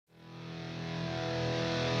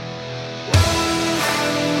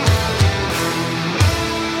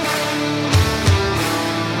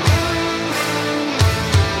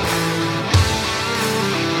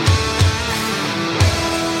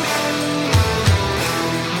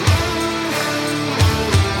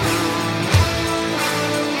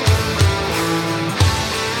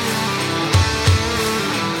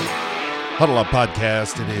Huddle Up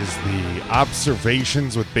Podcast. It is the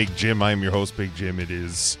Observations with Big Jim. I'm your host, Big Jim. It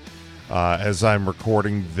is, as I'm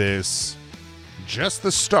recording this, just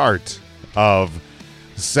the start of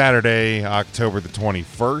Saturday, October the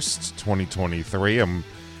 21st, 2023. I'm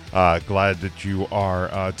glad that you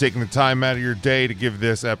are taking the time out of your day to give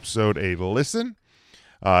this episode a listen.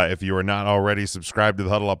 If you are not already subscribed to the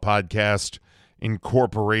Huddle Up Podcast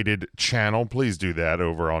Incorporated channel, please do that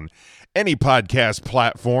over on any podcast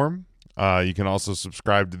platform. You can also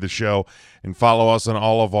subscribe to the show and follow us on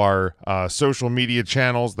all of our social media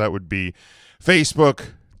channels. That would be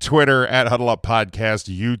Facebook, Twitter, at Huddle Up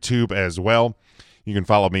Podcast, YouTube as well. You can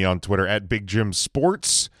follow me on Twitter at Big Jim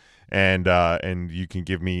Sports, and you can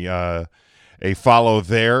give me a follow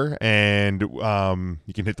there, and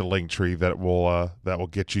you can hit the link tree that will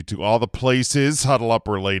get you to all the places Huddle Up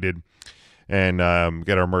related. And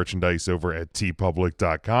get our merchandise over at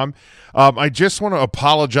tpublic.com. I just want to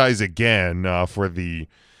apologize again for the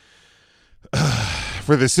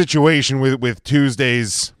situation with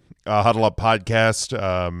Tuesday's Huddle Up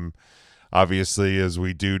podcast. Obviously, as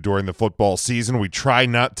we do during the football season, we try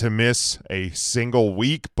not to miss a single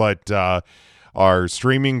week, but our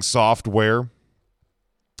streaming software,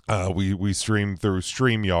 we stream through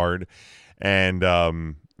StreamYard,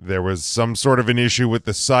 and there was some sort of an issue with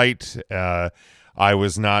the site. I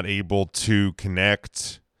was not able to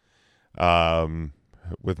connect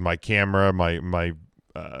with my camera, my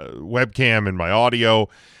webcam, and my audio.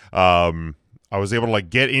 I was able to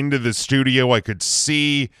get into the studio. I could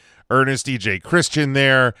see Ernest E.J. Christian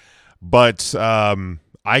there, but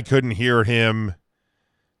I couldn't hear him.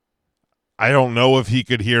 I don't know if he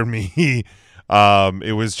could hear me.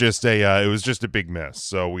 It was just a big mess.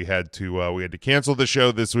 So we had to cancel the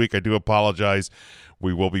show this week. I do apologize.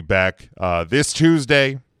 We will be back this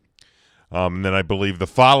Tuesday. And then I believe the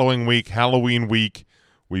following week, Halloween week,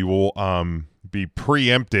 we will be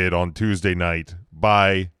preempted on Tuesday night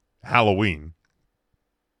by Halloween.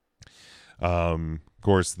 Of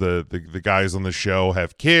course, the guys on the show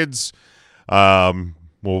have kids.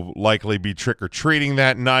 Will likely be trick-or-treating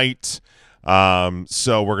that night.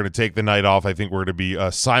 So we're going to take the night off. I think we're going to be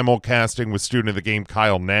simulcasting with student of the game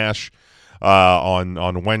Kyle Nash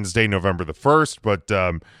on Wednesday, November the 1st, but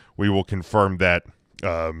we will confirm that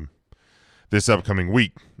this upcoming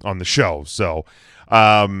week on the show. So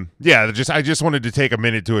I just wanted to take a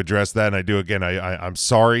minute to address that, and I do again. I'm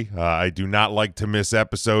sorry. I do not like to miss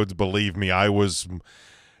episodes. Believe me, I was,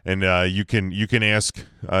 and you can ask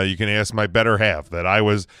my better half that I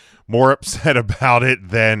was more upset about it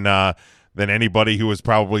than anybody who was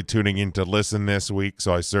probably tuning in to listen this week.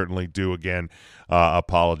 So I certainly do, again,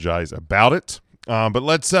 apologize about it. But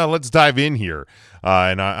let's dive in here.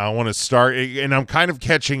 And I want to start, and I'm kind of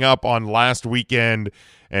catching up on last weekend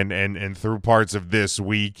and through parts of this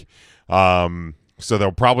week. So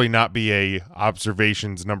there'll probably not be a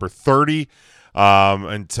observations number 30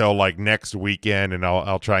 until next weekend, and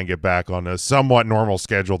I'll try and get back on a somewhat normal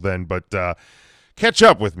schedule then. But catch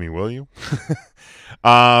up with me, will you?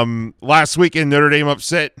 Last weekend, Notre Dame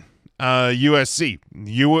upset USC.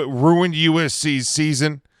 Ruined USC's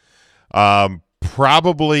season.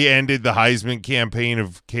 Probably ended the Heisman campaign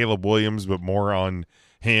of Caleb Williams, but more on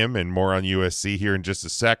him and more on USC here in just a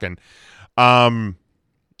second.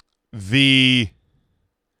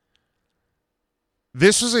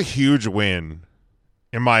 This was a huge win,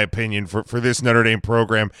 in my opinion, for this Notre Dame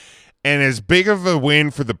program. And as big of a win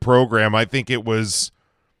for the program, I think it was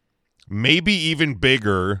maybe even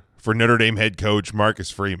bigger for Notre Dame head coach Marcus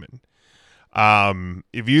Freeman.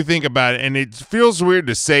 If you think about it, and it feels weird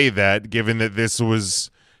to say that given that this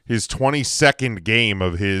was his 22nd game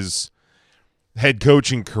of his head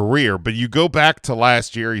coaching career, but you go back to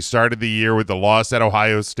last year, he started the year with the loss at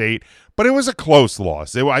Ohio State, but it was a close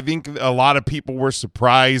loss. I think a lot of people were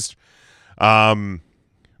surprised by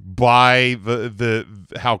the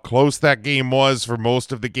how close that game was, for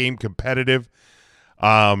most of the game competitive.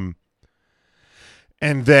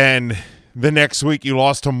 And then the next week you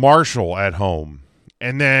lost to Marshall at home.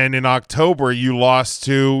 And then in October you lost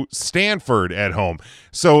to Stanford at home.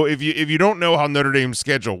 So if you don't know how Notre Dame's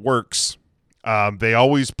schedule works, they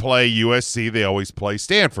always play USC, they always play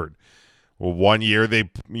Stanford. Well, one year and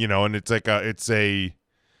it's a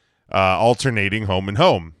alternating home and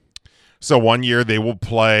home. So one year they will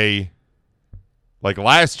play, like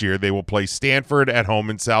last year, they will play Stanford at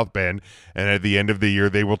home in South Bend, and at the end of the year,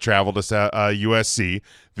 they will travel to USC.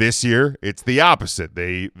 This year, it's the opposite.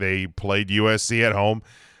 They played USC at home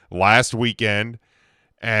last weekend,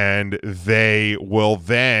 and they will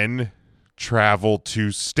then travel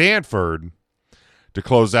to Stanford to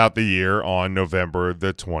close out the year on November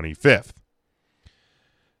the 25th.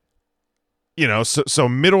 so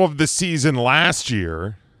middle of the season last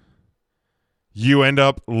year, you end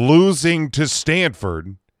up losing to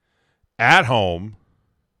Stanford at home,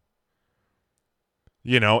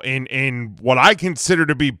 in what I consider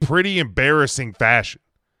to be pretty embarrassing fashion.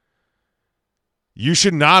 You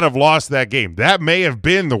should not have lost that game. That may have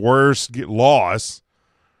been the worst loss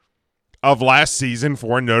of last season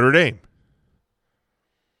for Notre Dame.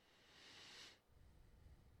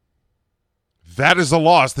 That is a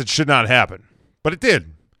loss that should not happen, but it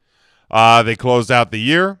did. They closed out the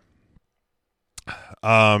year.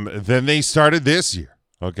 Then they started this year.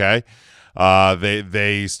 Okay,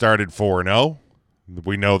 they started 4-0.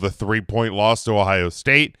 We know the 3-point loss to Ohio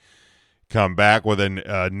State. Come back with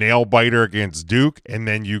a nail biter against Duke, and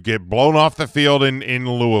then you get blown off the field in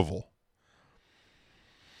Louisville.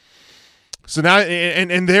 So now,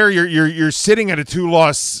 and there you're sitting at a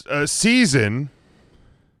 2-loss season.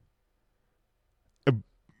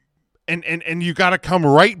 And you got to come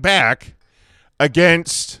right back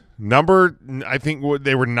against I think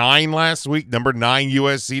they were 9 last week, number 9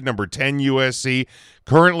 USC, number 10 USC,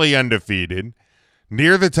 currently undefeated,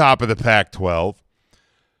 near the top of the Pac-12,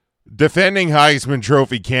 defending Heisman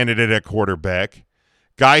Trophy candidate at quarterback,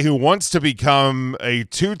 guy who wants to become a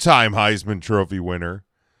 2-time Heisman Trophy winner.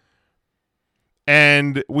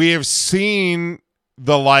 And we have seen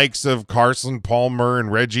the likes of Carson Palmer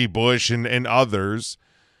and Reggie Bush and others.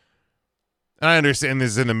 And I understand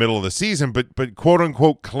this is in the middle of the season, but quote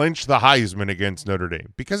unquote clinch the Heisman against Notre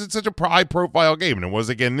Dame because it's such a high profile game, and it was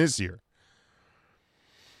again this year.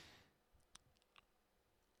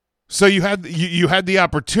 So you had the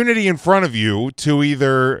opportunity in front of you to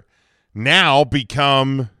either now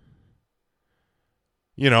become,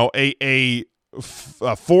 a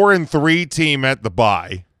 4-3 team at the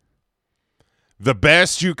bye. The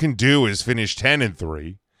best you can do is finish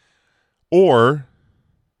 10-3, or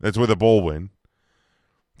that's with a bowl win.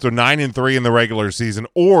 So 9-3 in the regular season,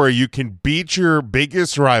 or you can beat your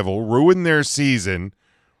biggest rival, ruin their season,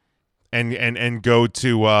 and go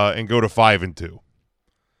to 5-2.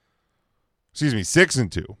 Excuse me,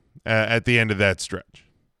 6-2 at the end of that stretch.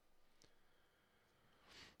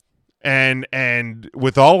 And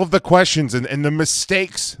with all of the questions and the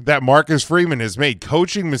mistakes that Marcus Freeman has made,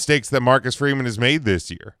 coaching mistakes that Marcus Freeman has made this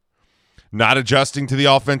year, not adjusting to the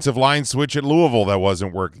offensive line switch at Louisville that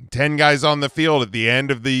wasn't working, 10 guys on the field at the end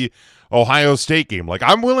of the Ohio State game. Like,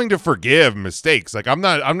 I'm willing to forgive mistakes. Like, I'm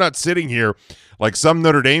not sitting here like some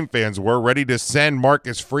Notre Dame fans were ready to send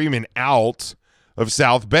Marcus Freeman out of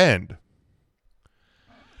South Bend.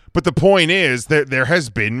 But the point is that there has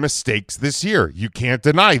been mistakes this year. You can't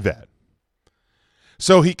deny that.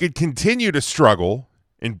 So he could continue to struggle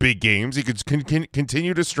in big games. He could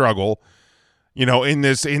continue to struggle, in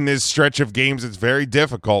this stretch of games. It's very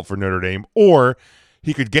difficult for Notre Dame. Or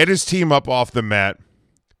he could get his team up off the mat.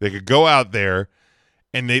 They could go out there,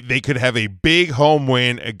 and they could have a big home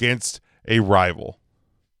win against a rival.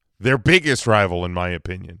 Their biggest rival, in my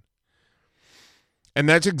opinion. And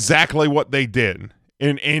that's exactly what they did.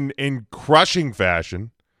 In crushing fashion.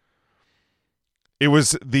 It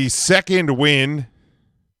was the second win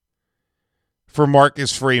for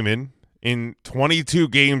Marcus Freeman in 22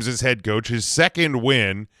 games as head coach, his second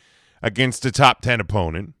win against a top 10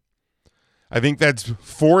 opponent. I think that's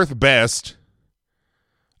fourth best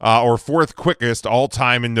or fourth quickest all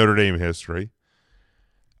time in Notre Dame history.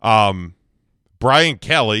 Brian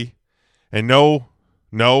Kelly, and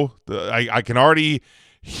I can already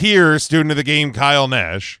hear student of the game Kyle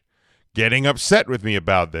Nash getting upset with me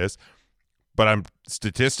about this, but I'm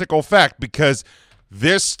statistical fact because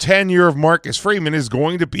this tenure of Marcus Freeman is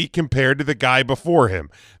going to be compared to the guy before him,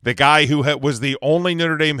 the guy who was the only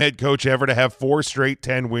Notre Dame head coach ever to have 4 straight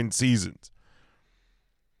 10-win seasons.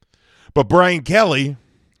 But Brian Kelly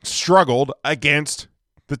struggled against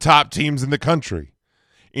the top teams in the country.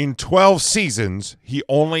 In 12 seasons, he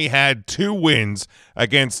only had 2 wins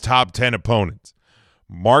against top 10 opponents.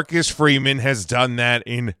 Marcus Freeman has done that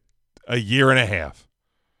in a year and a half.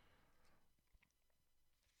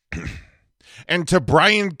 And to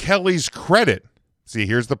Brian Kelly's credit, see,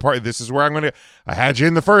 here's the part. This is where I had you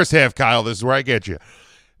in the first half, Kyle. This is where I get you.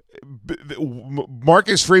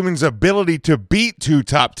 Marcus Freeman's ability to beat 2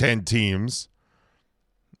 top 10 teams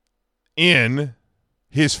in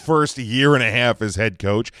his first year and a half as head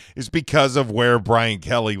coach is because of where Brian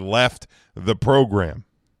Kelly left the program.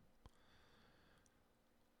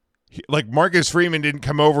 Like, Marcus Freeman didn't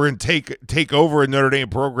come over and take over a Notre Dame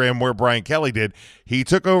program where Brian Kelly did. He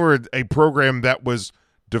took over a program that was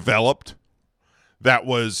developed, that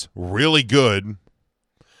was really good,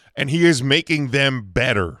 and he is making them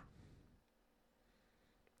better.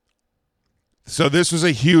 So this was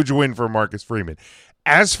a huge win for Marcus Freeman.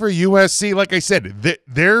 As for USC, like I said,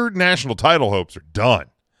 their national title hopes are done.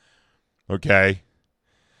 Okay?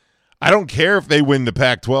 I don't care if they win the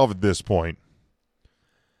Pac-12 at this point.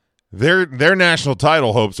 Their national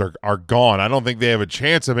title hopes are gone. I don't think they have a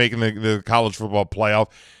chance of making the college football playoff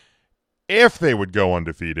if they would go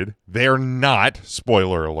undefeated. They're not,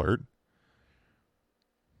 spoiler alert.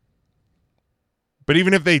 But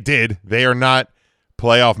even if they did, they are not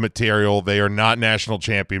playoff material. They are not national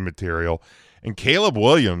champion material. And Caleb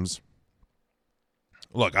Williams,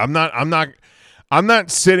 look, I'm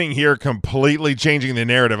not sitting here completely changing the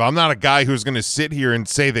narrative. I'm not a guy who's going to sit here and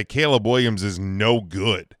say that Caleb Williams is no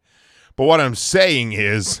good. But what I'm saying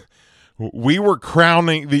is we were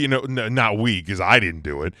crowning not we, because I didn't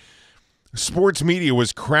do it. Sports media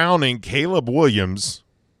was crowning Caleb Williams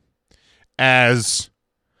as,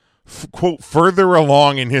 quote, further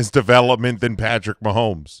along in his development than Patrick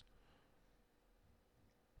Mahomes.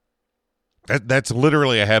 That's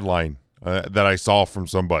literally a headline that I saw from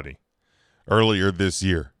somebody earlier this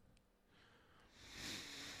year.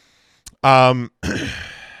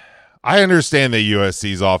 I understand that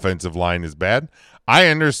USC's offensive line is bad. I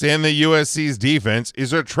understand that USC's defense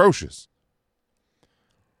is atrocious.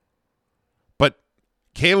 But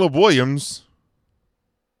Caleb Williams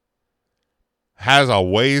has a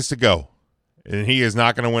ways to go. And he is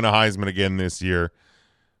not going to win a Heisman again this year,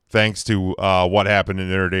 thanks to what happened in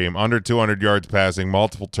Notre Dame. Under 200 yards passing,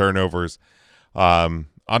 multiple turnovers,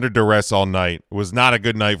 under duress all night. It was not a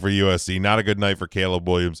good night for USC, not a good night for Caleb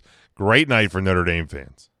Williams. Great night for Notre Dame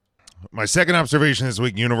fans. My second observation this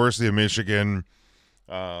week, University of Michigan,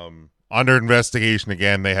 under investigation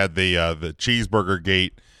again. They had the Cheeseburger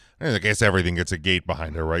Gate. I guess everything gets a gate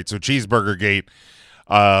behind it, right? So Cheeseburger Gate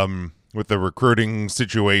with the recruiting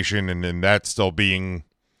situation, and then that's still being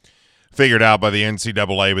figured out by the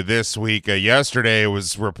NCAA. But this week, yesterday, it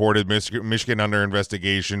was reported Michigan under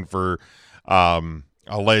investigation for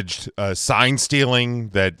alleged sign stealing,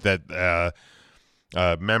 that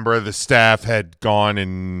a member of the staff had gone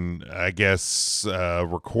and, I guess,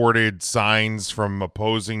 recorded signs from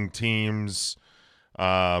opposing teams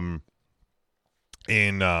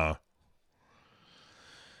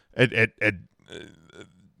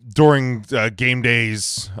during game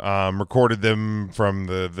days, recorded them from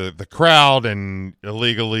the crowd and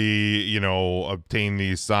illegally, obtained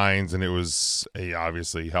these signs, and it was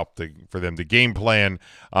obviously helped for them to game plan.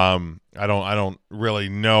 I don't really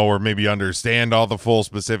know or maybe understand all the full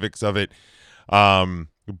specifics of it,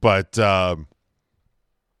 but the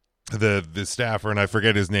staffer, and I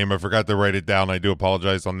forget his name, I forgot to write it down. I do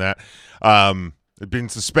apologize on that. Had been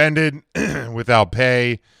suspended without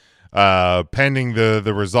pay. Pending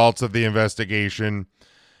the results of the investigation.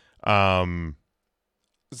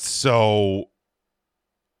 So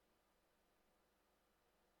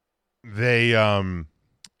they, the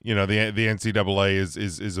NCAA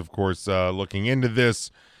is of course, looking into this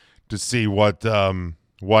to see what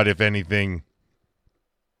if anything,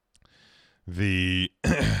 the,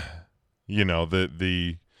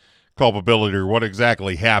 the culpability or what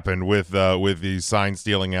exactly happened with these sign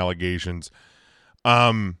stealing allegations.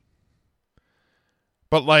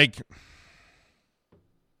 But,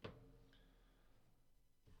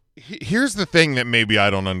 here's the thing that maybe I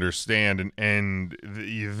don't understand, and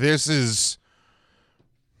this is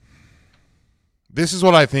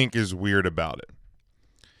what I think is weird about it.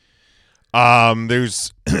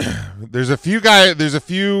 There's a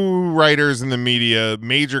few writers in the media,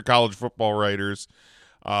 major college football writers.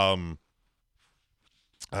 Pete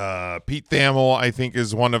Thamel, I think,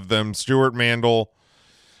 is one of them. Stuart Mandel.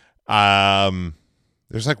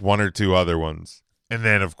 There's one or two other ones. And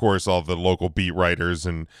then, of course, all the local beat writers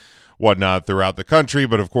and whatnot throughout the country,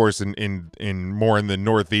 but, of course, in more in the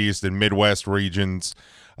Northeast and Midwest regions,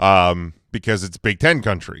 because it's Big Ten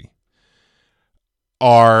country,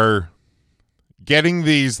 are getting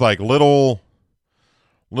these, little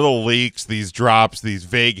leaks, these drops, these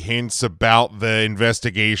vague hints about the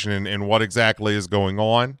investigation and what exactly is going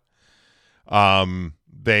on.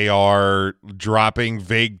 They are dropping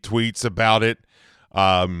vague tweets about it.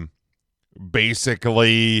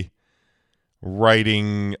 Basically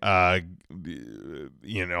writing,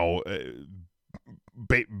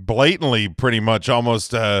 blatantly pretty much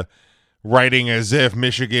almost, writing as if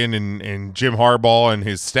Michigan and Jim Harbaugh and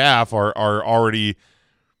his staff are already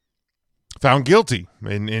found guilty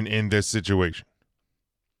in this situation.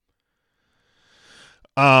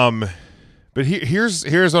 But here's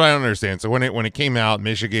what I don't understand. So when it came out,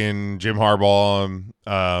 Michigan, Jim Harbaugh,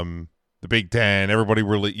 the Big Ten, everybody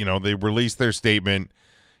they released their statement.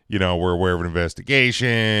 We're aware of an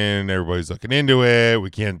investigation. Everybody's looking into it.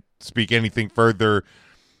 We can't speak anything further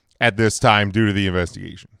at this time due to the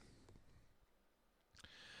investigation.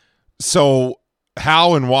 So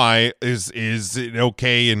how and why is it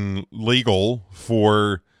okay and legal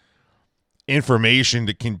for information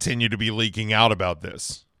to continue to be leaking out about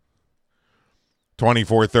this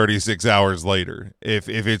 36 hours later if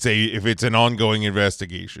it's an ongoing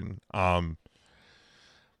investigation?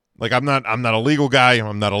 Like I'm not a legal guy,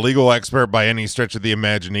 I'm not a legal expert by any stretch of the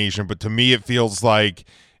imagination, but to me it feels like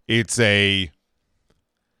it's a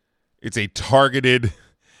targeted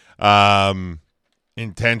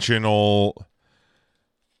intentional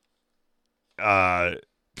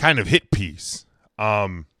kind of hit piece.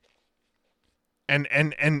 And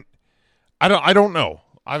I don't know.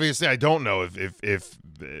 Obviously, I don't know if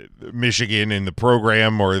Michigan in the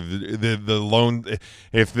program or the loan,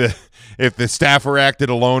 if the staffer acted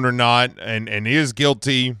alone or not, and is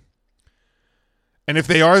guilty. And if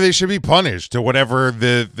they are, they should be punished to whatever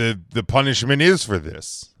the punishment is for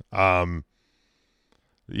this.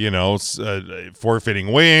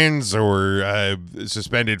 Forfeiting wins or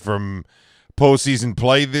suspended from postseason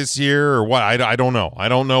play this year or what? I don't know. I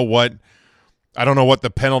don't know what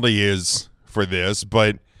the penalty is for this,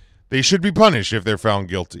 but they should be punished if they're found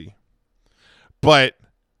guilty. But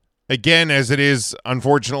again, as it is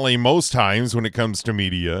unfortunately most times when it comes to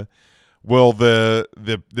media, will the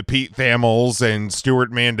Pete Thamels and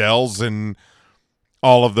Stuart Mandells and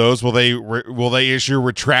all of those, will they issue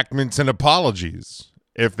retractments and apologies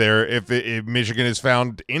if Michigan is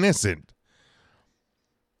found innocent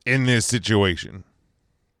in this situation?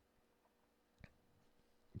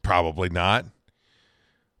 Probably not.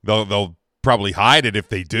 They'll probably hide it if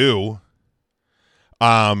they do.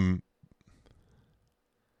 I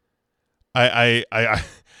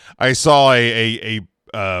saw a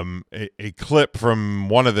clip from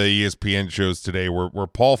one of the ESPN shows today where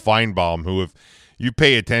Paul Feinbaum, who, if you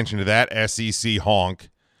pay attention to that SEC honk,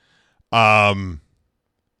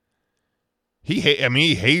 he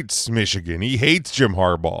hates Michigan. He hates Jim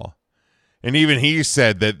Harbaugh, and even he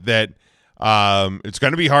said that it's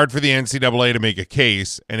going to be hard for the NCAA to make a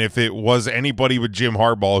case, and if it was anybody but Jim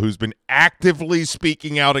Harbaugh, who's been actively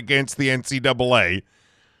speaking out against the NCAA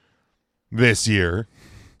this year,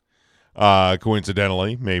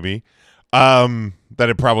 coincidentally, maybe, that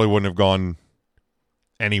it probably wouldn't have gone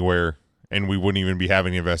anywhere, and we wouldn't even be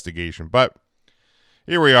having an investigation. But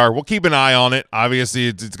here we are. We'll keep an eye on it. Obviously,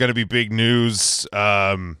 it's going to be big news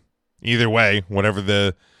either way, whatever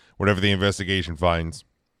the investigation finds.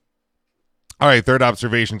 All right, third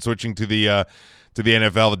observation, switching to the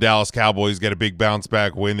NFL. The Dallas Cowboys get a big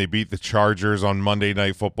bounce-back win. They beat the Chargers on Monday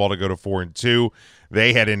Night Football to go to 4-2.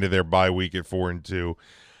 They head into their bye week at 4-2.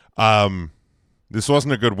 This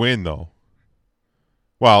wasn't a good win, though.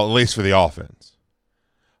 Well, at least for the offense.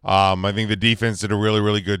 I think the defense did a really,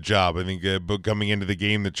 really good job. I think coming into the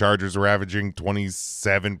game, the Chargers were averaging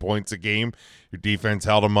 27 points a game. Your defense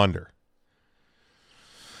held them under.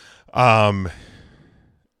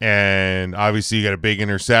 And obviously you got a big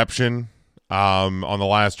interception on the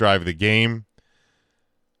last drive of the game.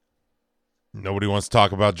 Nobody wants to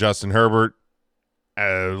talk about Justin Herbert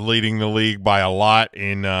leading the league by a lot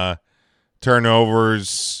in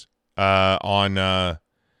turnovers on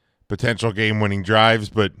potential game-winning drives,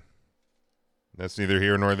 but that's neither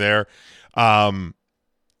here nor there.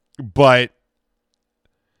 But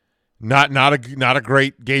not a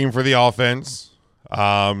great game for the offense.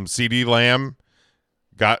 CeeDee Lamb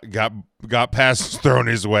got passes thrown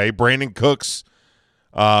his way. Brandon Cooks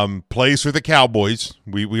plays for the Cowboys.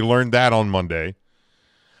 We learned that on Monday.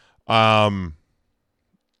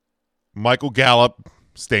 Michael Gallup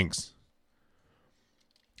stinks.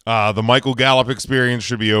 The Michael Gallup experience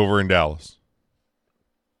should be over in Dallas.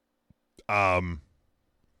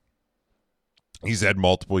 He's had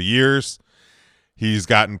multiple years. He's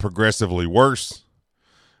gotten progressively worse.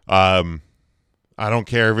 I don't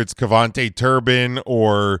care if it's Cavante Turpin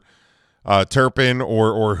or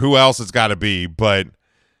who else it's got to be, but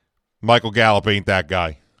Michael Gallup ain't that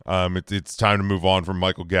guy. It's time to move on from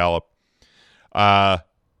Michael Gallup.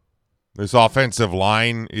 This offensive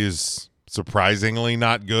line is surprisingly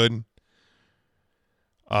not good.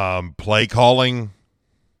 Play calling,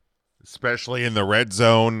 especially in the red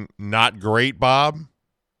zone, not great, Bob.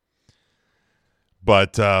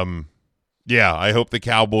 But yeah, I hope the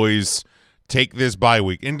Cowboys take this bye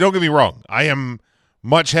week. And don't get me wrong, I am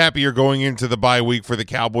much happier going into the bye week for the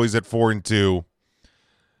Cowboys at 4-2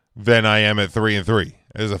 than I am at 3-3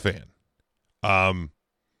 as a fan.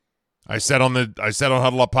 I said on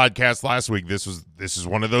Huddle Up podcast last week, this is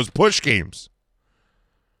one of those push games.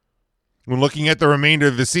 When looking at the remainder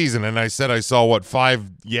of the season, and I said I saw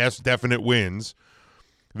 5 definite wins.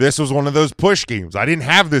 this was one of those push games. I didn't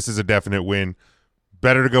have this as a definite win.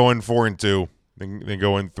 Better to go in 4-2 than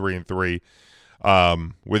go in 3-3.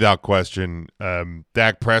 Without question.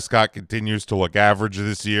 Dak Prescott continues to look average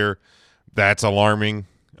this year. That's alarming.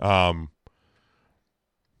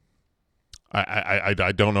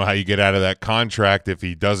 I don't know how you get out of that contract if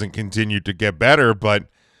he doesn't continue to get better, but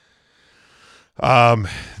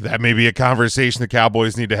that may be a conversation the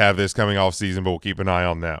Cowboys need to have this coming off season, but we'll keep an eye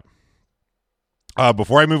on that.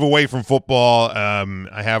 Before I move away from football,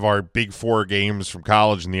 I have our big four games from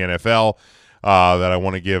college and the NFL that I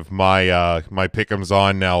want to give my my pick'ems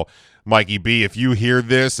on. Now, Mikey B, if you hear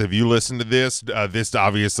this, if you listen to this, this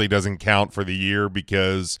obviously doesn't count for the year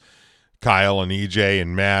because Kyle and EJ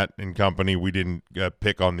and Matt and company, we didn't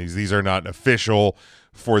pick on these. These are not official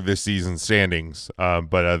for this season's standings,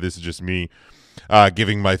 but this is just me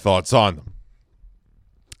giving my thoughts on them.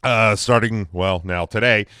 Starting, now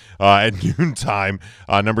today at noontime,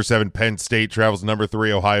 number 7 Penn State travels number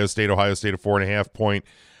 3 Ohio State. Ohio State a 4.5-point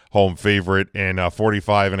home favorite, and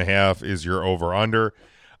 45.5 is your over-under.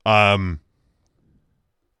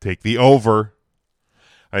 Take the over.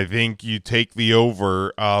 I think you take the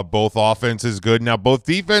over. Both offenses good. Now both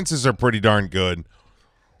defenses are pretty darn good.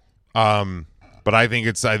 But I think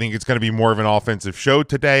it's going to be more of an offensive show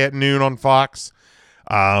today at noon on Fox.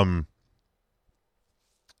 I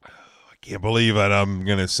can't believe that I'm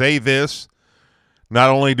going to say this. Not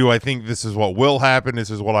only do I think this is what will happen, this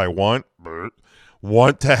is what I want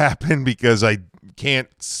to happen because I can't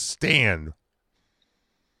stand.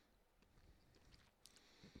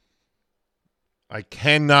 I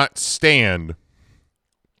cannot stand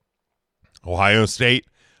Ohio State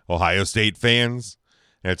fans.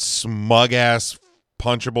 That smug-ass,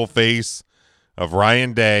 punchable face of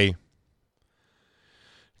Ryan Day.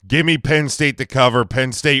 Give me Penn State to cover.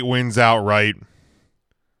 Penn State wins outright.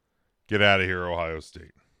 Get out of here, Ohio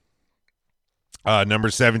State. Number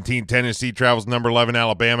 17, Tennessee travels number 11,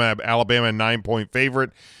 Alabama. Alabama, a 9-point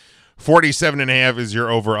favorite. 47.5 is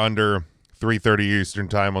your over-under. 3:30 Eastern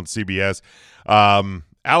time on CBS.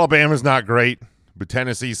 Alabama's not great, but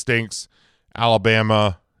Tennessee stinks.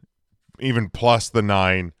 Alabama, even plus the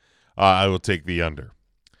 9, I will take the under.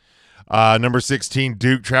 Number 16,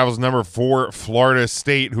 Duke travels number 4, Florida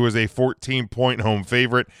State, who is a 14-point home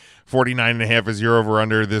favorite. 49.5 is your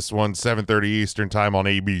over-under. This one, 7:30 Eastern time on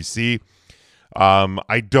ABC.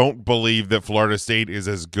 I don't believe that Florida State is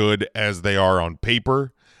as good as they are on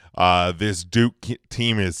paper. This Duke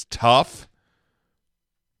team is tough.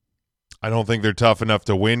 I don't think they're tough enough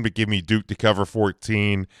to win, but give me Duke to cover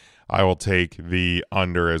 14. I will take the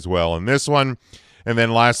under as well in this one. And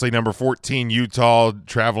then lastly, number 14, Utah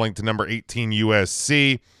traveling to number 18,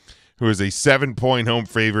 USC, who is a 7-point home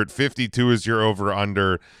favorite. 52 is your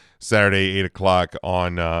over-under. Saturday, 8 o'clock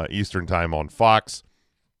on Eastern time on Fox.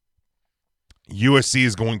 USC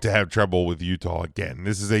is going to have trouble with Utah again.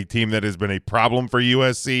 This is a team that has been a problem for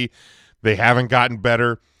USC. They haven't gotten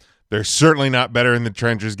better. They're certainly not better in the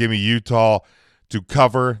trenches. Give me Utah to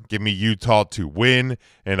cover. Give me Utah to win,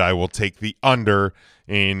 and I will take the under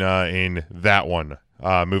in that one.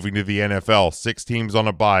 Moving to the NFL, 6 teams on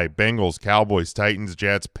a bye: Bengals, Cowboys, Titans,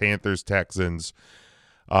 Jets, Panthers, Texans.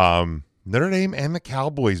 Notre Dame and the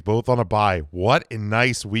Cowboys both on a bye. What a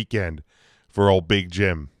nice weekend for old Big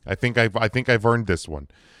Jim. I think I've earned this one.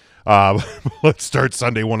 Let's start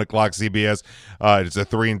Sunday, 1 o'clock CBS. It's a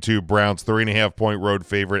 3-2 Browns, 3.5-point road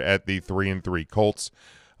favorite at the 3-3 Colts.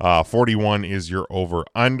 41 is your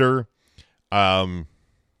over-under.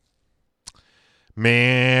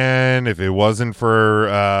 Man, if it wasn't for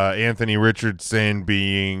Anthony Richardson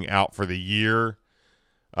being out for the year,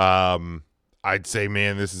 I'd say,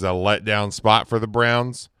 man, this is a letdown spot for the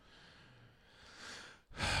Browns.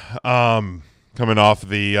 Coming off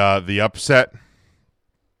the upset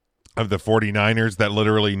of the 49ers that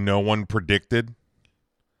literally no one predicted.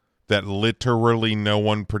 On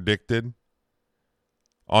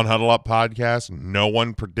Huddle Up Podcast, no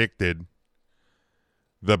one predicted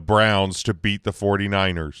the Browns to beat the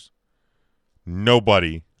 49ers.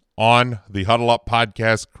 Nobody on the Huddle Up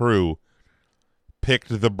Podcast crew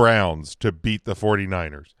picked the Browns to beat the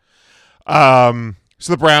 49ers.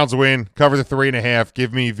 So the Browns win, cover the 3.5.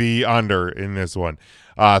 Give me the under in this one.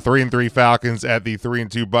 3-3 Falcons at the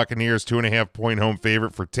 3-2 Buccaneers, 2.5-point home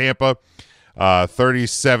favorite for Tampa.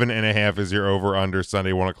 37.5 is your over-under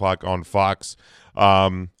Sunday, 1 o'clock on Fox.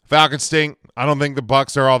 Falcons stink. I don't think the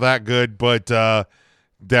Bucs are all that good, but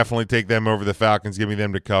definitely take them over the Falcons. Give me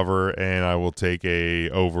them to cover, and I will take a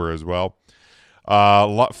over as well.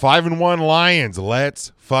 5-1 Lions.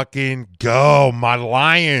 Let's fucking go, my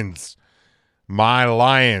Lions. My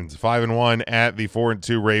Lions, 5-1 at the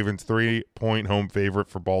 4-2 Ravens, 3-point home favorite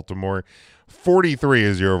for Baltimore. 43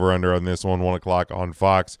 is your over/under on this one. 1 o'clock on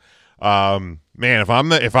Fox. Man, if I'm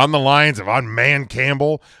the Lions, if I'm Man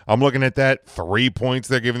Campbell, I'm looking at that 3 points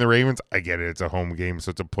they're giving the Ravens. I get it; it's a home game,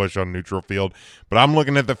 so it's a push on neutral field. But I'm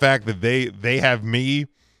looking at the fact that they have me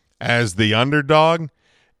as the underdog.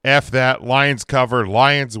 F that. Lions cover.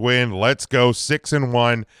 Lions win. Let's go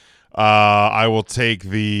 6-1. I will take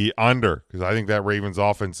the under because I think that Ravens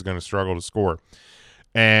offense is going to struggle to score.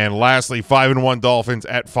 And lastly, 5-1 Dolphins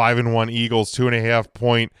at 5-1 Eagles,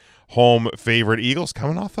 2.5-point home favorite. Eagles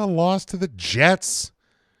coming off a loss to the Jets.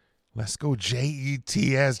 Let's go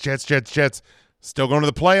Jets. Jets. Still going to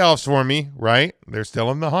the playoffs for me, right? They're still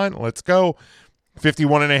in the hunt. Let's go.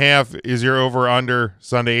 51.5 is your over under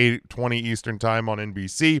Sunday 8:20 Eastern time on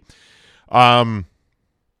NBC.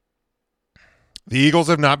 The Eagles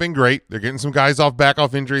have not been great. They're getting some guys back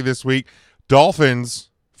off injury this week. Dolphins,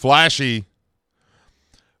 flashy,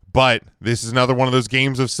 but this is another one of those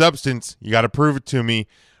games of substance. You got to prove it to me.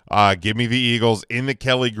 Give me the Eagles in the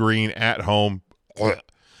Kelly Green at home.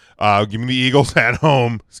 Give me the Eagles at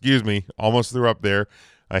home. Excuse me. Almost threw up there.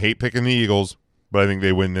 I hate picking the Eagles, but I think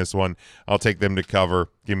they win this one. I'll take them to cover.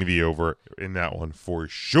 Give me the over in that one for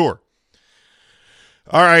sure.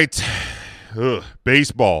 All right.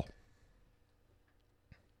 Baseball.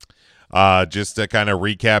 Just to kind of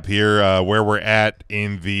recap here where we're at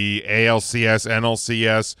in the ALCS,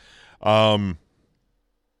 NLCS.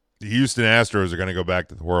 The Houston Astros are going to go back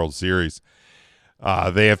to the World Series.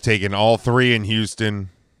 They have taken all three in Houston.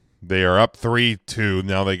 They are up 3-2.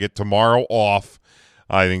 Now they get tomorrow off.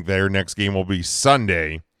 I think their next game will be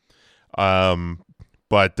Sunday.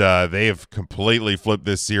 But they have completely flipped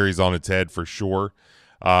this series on its head for sure.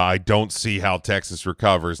 I don't see how Texas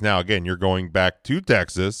recovers. Now, again, you're going back to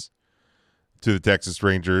Texas, to the Texas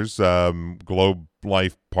Rangers, Globe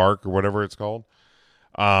Life Park or whatever it's called.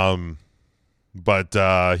 But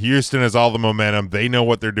Houston has all the momentum. They know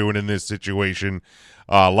what they're doing in this situation.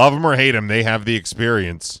 Love them or hate them, they have the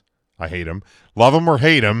experience. I hate them. Love them or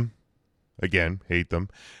hate them. Again, hate them.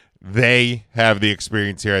 They have the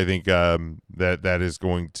experience here. I think that is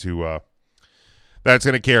going to that's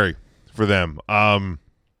going to carry for them.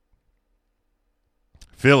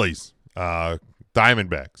 Phillies,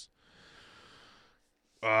 Diamondbacks.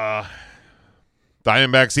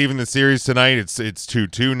 Diamondbacks even the series tonight. It's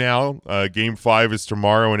 2-2 now. Game 5 is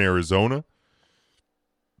tomorrow in Arizona.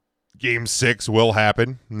 Game 6 will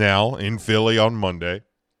happen now in Philly on Monday.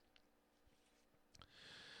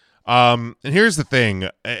 And here's the thing,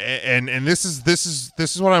 and this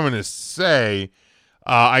is what I'm going to say.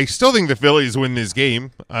 I still think the Phillies win this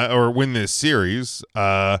game or win this series.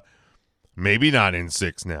 Maybe not in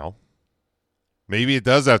 6 now. Maybe it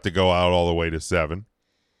does have to go out all the way to 7.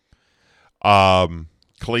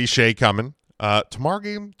 Cliche coming.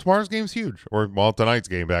 Tomorrow's game's huge, or well, tonight's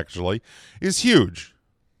game actually is huge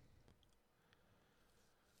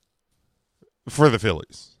for the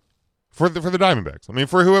Phillies, for the Diamondbacks. I mean,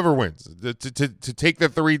 for whoever wins to take the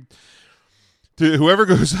 3, to whoever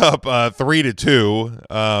goes up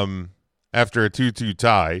 3-2 after a 2-2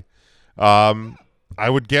 tie. I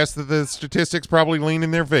would guess that the statistics probably lean in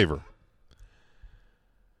their favor,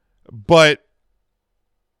 but.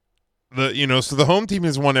 So the home team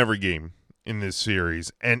has won every game in this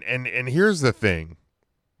series, and here's the thing: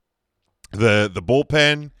 the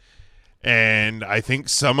bullpen, and I think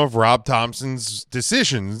some of Rob Thompson's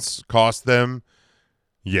decisions cost them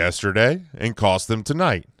yesterday and cost them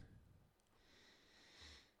tonight,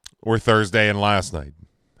 or Thursday and last night.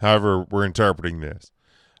 However, we're interpreting this.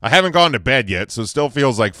 I haven't gone to bed yet, so it still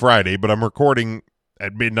feels like Friday, but I'm recording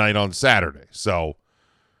at midnight on Saturday. So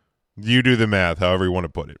you do the math, however you want to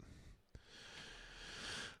put it.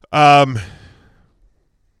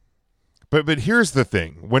 But here's the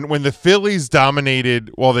thing. When the Phillies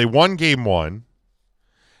dominated, well, they won game 1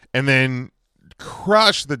 and then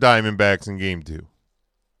crushed the Diamondbacks in game 2.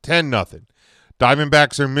 10-0.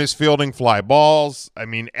 Diamondbacks are misfielding fly balls. I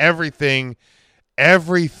mean, everything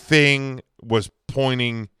was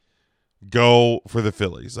pointing go for the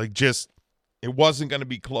Phillies. Like, just, it wasn't going to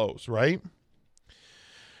be close, right?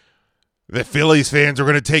 The Phillies fans are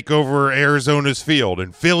going to take over Arizona's field,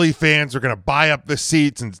 and Philly fans are going to buy up the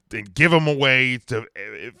seats and give them away to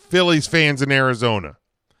Phillies fans in Arizona.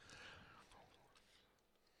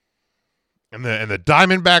 And the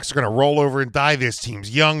Diamondbacks are going to roll over and die. This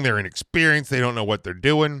team's young. They're inexperienced. They don't know what they're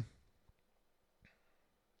doing.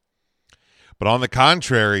 But on the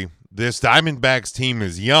contrary, this Diamondbacks team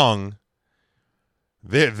is young.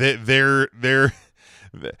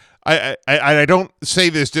 I don't say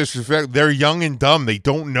this disrespect. They're young and dumb. They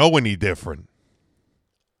don't know any different.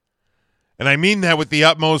 And I mean that with the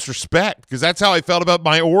utmost respect, because that's how I felt about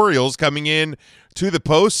my Orioles coming in to the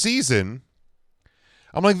postseason.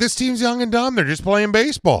 I'm like, this team's young and dumb. They're just playing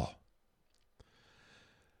baseball.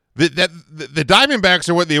 The Diamondbacks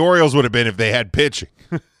are what the Orioles would have been if they had pitching.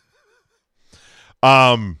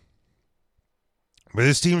 But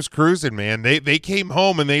this team's cruising, man. They came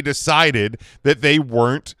home and they decided that they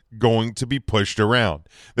weren't going to be pushed around,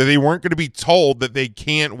 that they weren't going to be told that they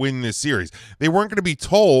can't win this series. They weren't going to be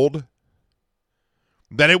told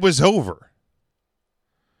that it was over.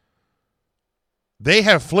 They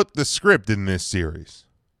have flipped the script in this series.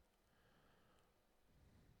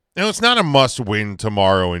 Now, it's not a must-win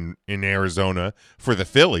tomorrow in Arizona for the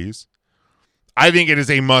Phillies. I think it is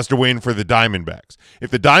a must-win for the Diamondbacks.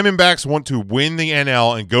 If the Diamondbacks want to win the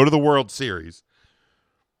NL and go to the World Series,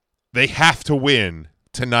 they have to win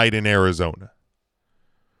tonight in Arizona.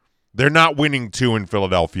 They're not winning 2 in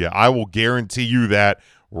Philadelphia. I will guarantee you that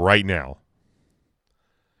right now.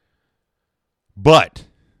 But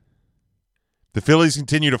the Phillies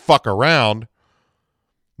continue to fuck around.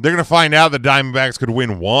 They're going to find out the Diamondbacks could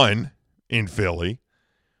win 1 in Philly.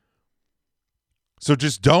 So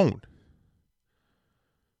just don't.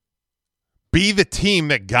 Be the team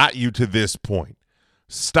that got you to this point.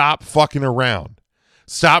 Stop fucking around.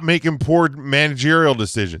 Stop making poor managerial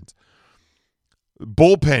decisions.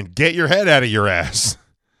 Bullpen, get your head out of your ass.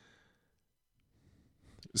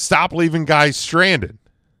 Stop leaving guys stranded.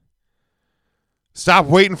 Stop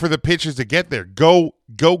waiting for the pitches to get there. Go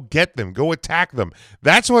get them. Go attack them.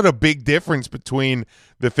 That's what a big difference between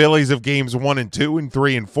the Phillies of games 1 and 2 and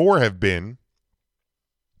 3 and 4 have been.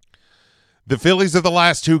 The Phillies of the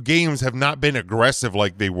last 2 games have not been aggressive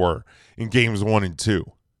like they were in games 1 and 2.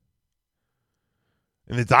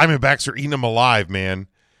 And the Diamondbacks are eating them alive, man.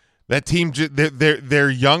 That team, they're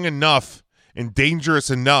young enough and dangerous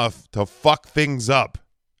enough to fuck things up.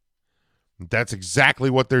 That's exactly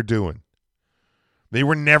what they're doing. They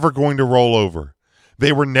were never going to roll over.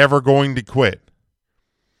 They were never going to quit.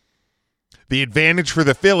 The advantage for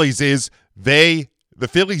the Phillies is the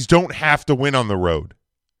Phillies don't have to win on the road.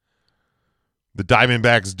 The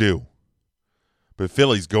Diamondbacks do. But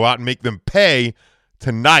Phillies go out and make them pay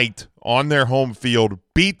tonight on their home field,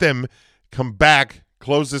 beat them, come back,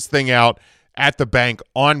 close this thing out at the bank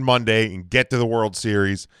on Monday and get to the World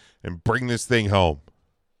Series and bring this thing home.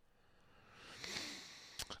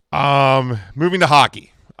 Moving to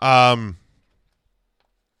hockey.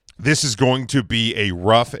 This is going to be a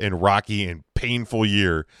rough and rocky and painful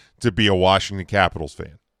year to be a Washington Capitals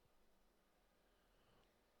fan.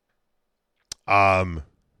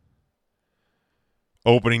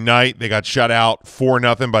 Opening night, they got shut out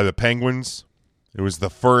 4-0 by the Penguins. It was the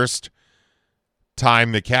first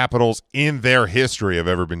time the Capitals in their history have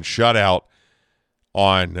ever been shut out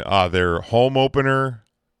on their home opener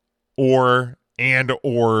or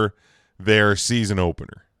their season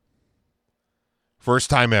opener. First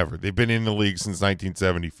time ever. They've been in the league since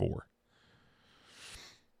 1974.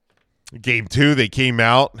 Game 2, they came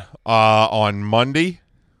out on Monday.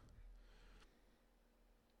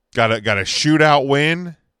 Got a shootout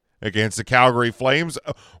win against the Calgary Flames.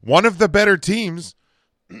 One of the better teams.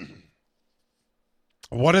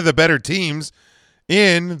 One of the better teams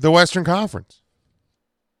in the Western Conference.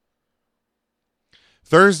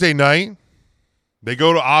 Thursday night, they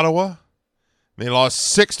go to Ottawa. They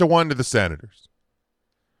lost 6-1 to the Senators.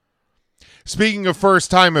 Speaking of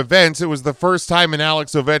first-time events, it was the first time in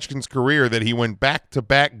Alex Ovechkin's career that he went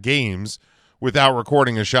back-to-back games without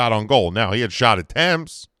recording a shot on goal. Now, he had shot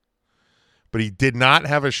attempts, but he did not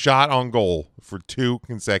have a shot on goal for 2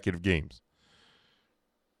 consecutive games.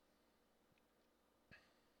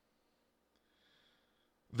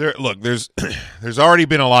 There's already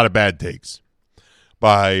been a lot of bad takes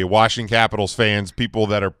by Washington Capitals fans, people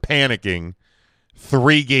that are panicking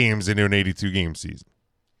 3 games into an 82-game season.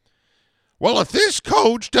 Well, if this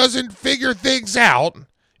coach doesn't figure things out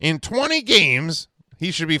in 20 games, he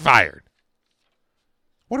should be fired.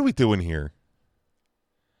 What are we doing here?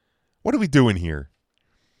 What are we doing here?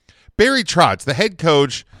 Barry Trotz, the head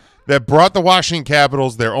coach that brought the Washington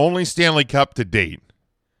Capitals their only Stanley Cup to date,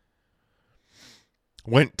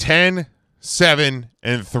 went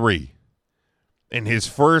 10-7-3 in his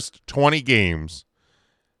first 20 games,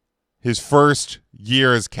 his first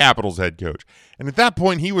year as Capitals head coach. And at that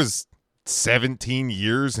point, he was 17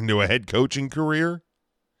 years into a head coaching career.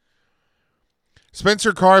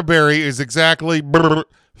 Spencer Carberry is exactly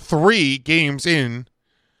 3 games in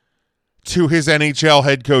to his NHL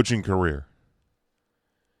head coaching career.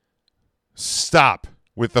 Stop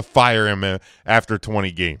with the fire him after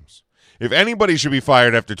 20 games. If anybody should be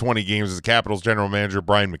fired after 20 games, is the Capitals general manager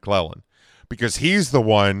Brian McClellan, because he's the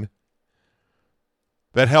one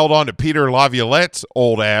that held on to Peter Laviolette's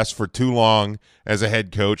old ass for too long as a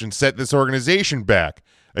head coach and set this organization back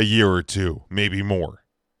a year or two, maybe more.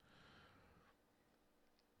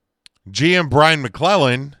 GM Brian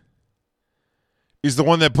McClellan is the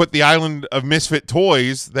one that put the island of misfit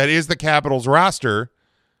toys that is the Capitals roster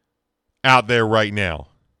out there right now.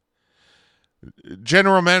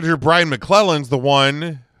 General Manager Brian McClellan's the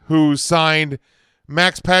one who signed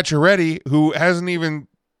Max Pacioretty, who hasn't even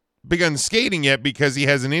begun skating yet because he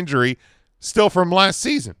has an injury still from last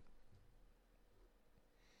season.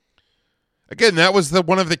 Again, that was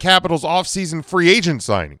one of the Capitals' offseason free agent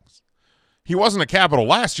signings. He wasn't a Capital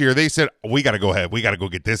last year. They said, we got to go ahead. We got to go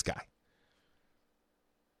get this guy.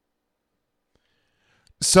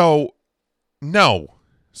 So, no,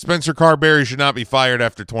 Spencer Carberry should not be fired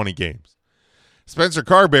after 20 games. Spencer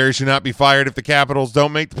Carberry should not be fired if the Capitals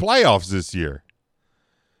don't make the playoffs this year.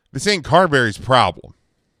 This ain't Carberry's problem.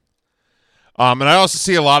 And I also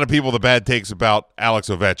see a lot of people with bad takes about Alex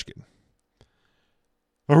Ovechkin.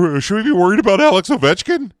 Should we be worried about Alex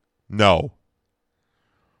Ovechkin? No.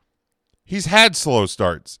 He's had slow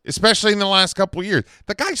starts, especially in the last couple of years.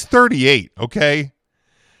 The guy's 38, okay?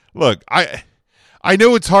 Look, I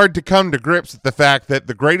know it's hard to come to grips with the fact that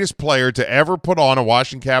the greatest player to ever put on a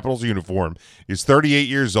Washington Capitals uniform is 38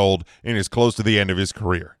 years old and is close to the end of his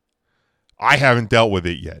career. I haven't dealt with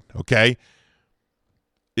it yet, okay?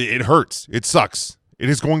 It hurts. It sucks. It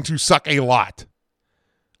is going to suck a lot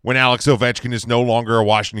when Alex Ovechkin is no longer a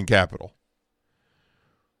Washington Capital.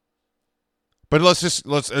 But let's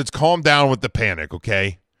calm down with the panic,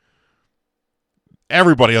 okay?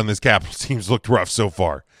 Everybody on this Capitals team's looked rough so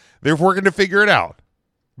far. They're working to figure it out.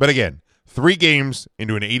 But again, 3 games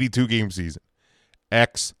into an 82-game season.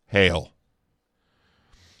 Exhale.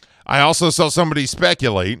 I also saw somebody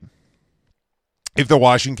speculate if the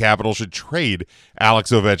Washington Capitals should trade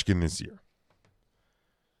Alex Ovechkin this year.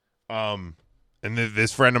 And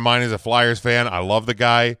this friend of mine is a Flyers fan. I love the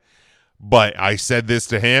guy. But I said this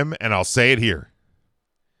to him, and I'll say it here.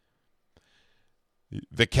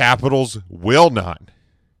 The Capitals will not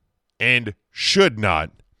and should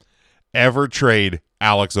not ever trade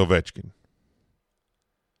Alex Ovechkin.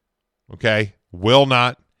 Okay? Will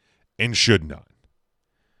not and should not.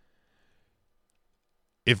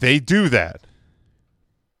 If they do that,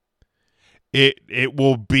 it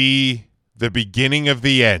will be the beginning of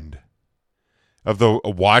the end of the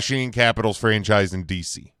Washington Capitals franchise in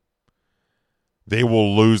D.C. They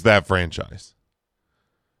will lose that franchise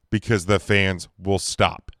because the fans will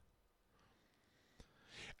stop.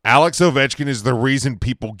 Alex Ovechkin is the reason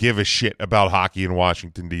people give a shit about hockey in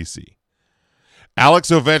Washington, D.C. Alex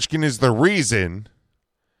Ovechkin is the reason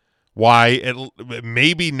why,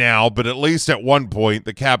 maybe now, but at least at one point,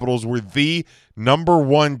 the Capitals were the number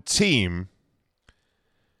 1 team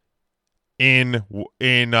in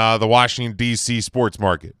the Washington, D.C. sports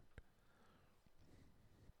market.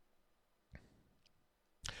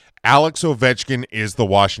 Alex Ovechkin is the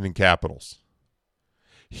Washington Capitals.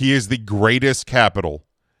 He is the greatest Capital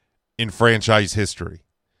in franchise history.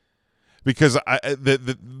 Because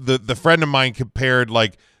the friend of mine compared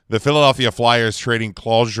like the Philadelphia Flyers trading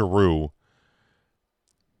Claude Giroux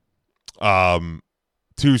 2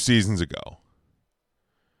 seasons ago.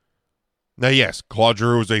 Now, yes, Claude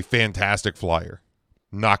Giroux is a fantastic Flyer.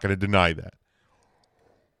 Not going to deny that.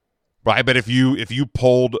 But I bet if you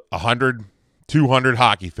polled 100, 200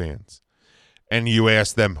 hockey fans and you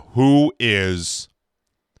asked them who do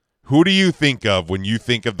you think of when you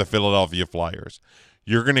think of the Philadelphia Flyers,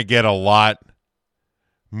 you're going to get a lot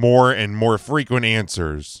more and more frequent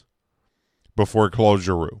answers before Claude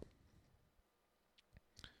Giroux.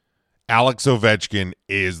 Alex Ovechkin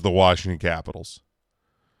is the Washington Capitals.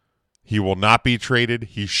 He will not be traded.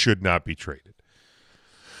 He should not be traded.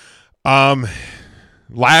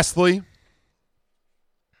 Lastly,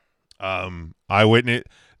 I witnessed.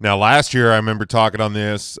 Now, last year I remember talking on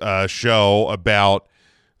this show about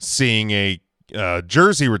seeing a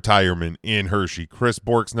jersey retirement in Hershey. Chris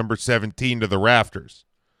Bourque's number 17 to the rafters.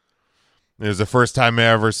 It was the first time I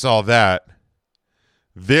ever saw that.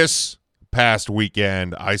 This past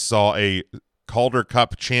weekend, I saw a Calder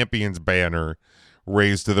Cup Champions banner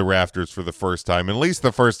raised to the rafters for the first time, at least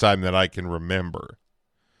the first time that I can remember.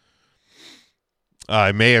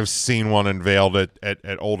 I may have seen one unveiled at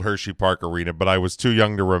Old Hershey Park Arena, but I was too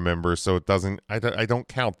young to remember, so it doesn't. I don't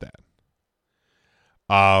count that.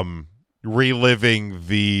 Reliving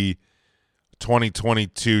the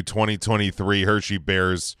 2022-2023 Hershey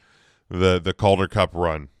Bears, the Calder Cup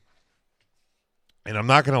run. And I'm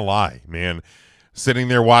not going to lie, man. Sitting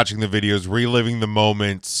there watching the videos, reliving the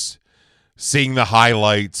moments, seeing the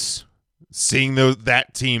highlights, seeing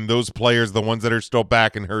that team, those players, the ones that are still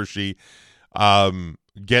back in Hershey,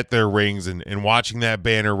 get their rings and watching that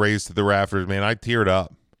banner raised to the rafters, man, I teared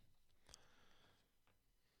up.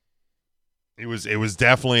 It was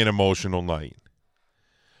definitely an emotional night.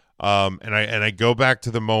 And I go back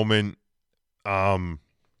to the moment from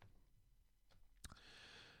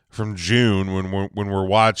June when we're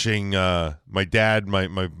watching my dad,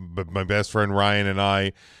 my best friend Ryan, and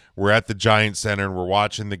I were at the Giant Center and we're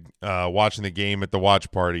watching the game at the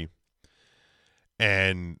watch party.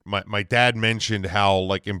 And my dad mentioned how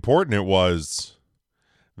like important it was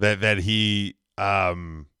that he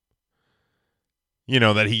that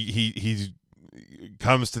he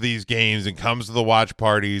comes to these games and comes to the watch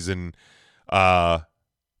parties and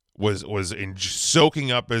was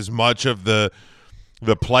soaking up as much of the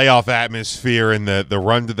playoff atmosphere and the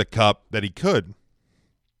run to the cup that he could.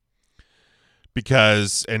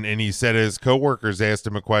 Because and he said his coworkers asked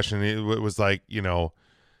him a question. It was like,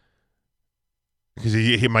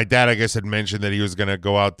 because my dad, I guess, had mentioned that he was going to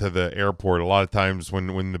go out to the airport. A lot of times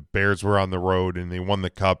when the Bears were on the road and they won the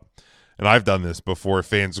cup, and I've done this before,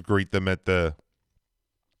 fans greet them at the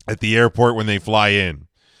airport when they fly in.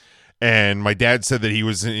 And my dad said that he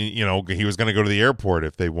was going to go to the airport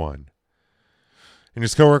if they won. And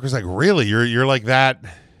his coworker was like, "Really? You're like that?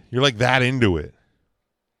 You're like that into it?"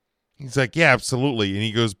 He's like, "Yeah, absolutely." And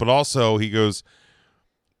he goes, "But also," he goes,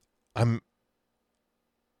 I'm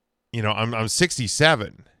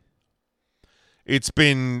 67. It's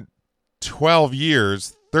been 12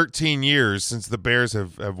 years, 13 years since the Bears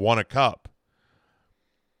have won a cup."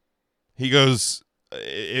 He goes,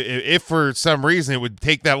 if for some reason it would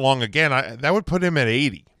take that long again, that would put him at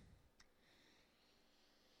 80.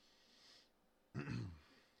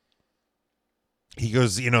 He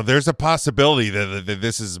goes, there's a possibility that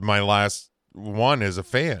this is my last one as a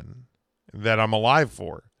fan that I'm alive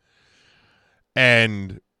for.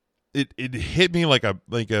 And it hit me like a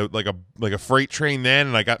freight train then,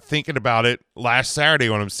 and I got thinking about it last Saturday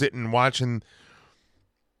when I'm sitting watching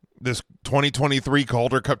this 2023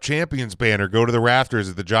 Calder Cup Champions banner go to the rafters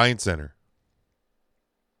at the Giant Center.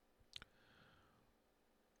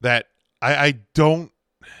 That I don't.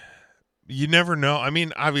 You never know. I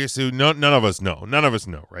mean, obviously, none of us know. None of us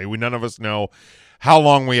know, right? None of us know how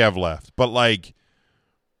long we have left. But like,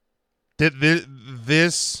 that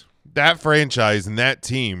franchise and that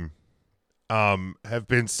team have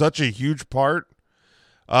been such a huge part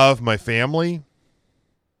of my family.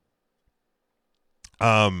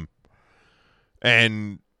 And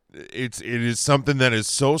it is something that is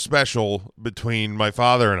so special between my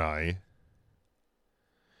father and I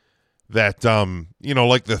that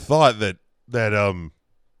like the thought that that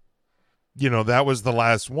was the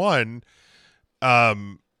last one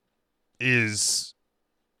is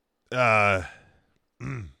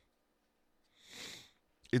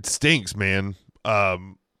it stinks, man.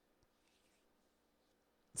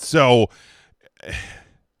 So,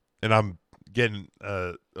 and I'm getting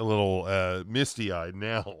a little misty-eyed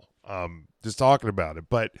now just talking about it,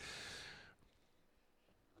 but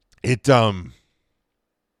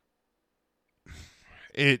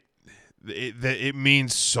it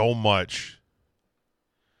means so much,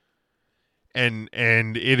 and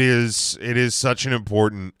it is such an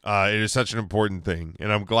important thing,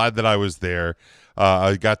 and I'm glad that I was there.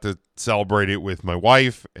 I got to celebrate it with my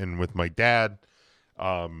wife and with my dad.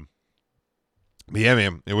 But yeah,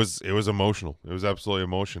 man, it was emotional. It was absolutely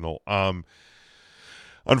emotional.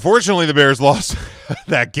 Unfortunately, the Bears lost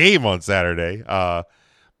that game on Saturday.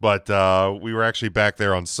 But we were actually back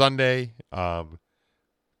there on Sunday.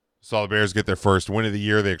 Saw the Bears get their first win of the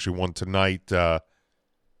year. They actually won tonight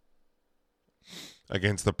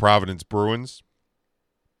against the Providence Bruins.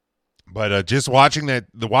 But just watching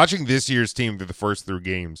this year's team through the first two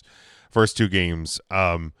games,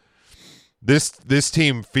 this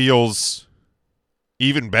team feels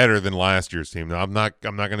even better than last year's team. Now, I'm not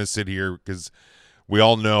going to sit here because we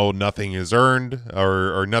all know nothing is earned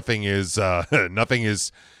or nothing is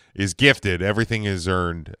gifted. Everything is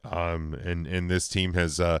earned. And this team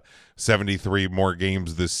has 73 more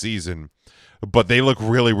games this season, but they look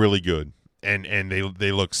really, really good. And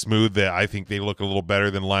they look smooth. I think they look a little better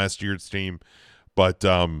than last year's team. But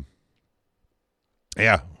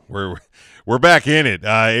yeah, we're back in it.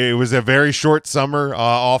 It was a very short summer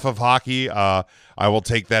off of hockey. I will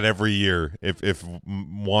take that every year if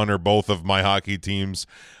one or both of my hockey teams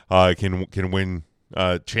can win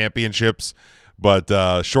championships.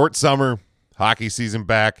 But short summer, hockey season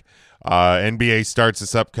back. NBA starts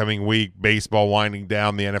this upcoming week. Baseball winding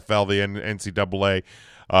down. The NFL, the NCAA.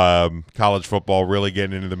 College football really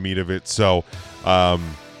getting into the meat of it. So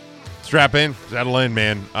strap in, settle in,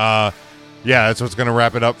 man. Yeah, that's what's going to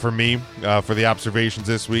wrap it up for me for the observations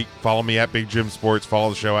this week. Follow me at Big Jim Sports. Follow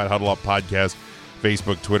the show at Huddle Up Podcast,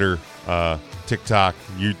 Facebook, Twitter, TikTok,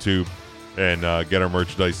 YouTube, and get our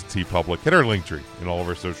merchandise at TeePublic. Hit our link tree in all of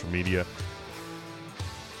our social media.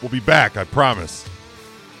 We'll be back, I promise.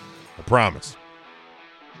 I promise.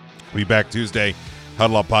 We'll be back Tuesday.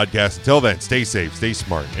 Huddle Up Podcast. Until then, stay safe, stay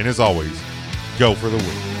smart, and as always, go for the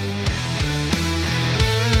win.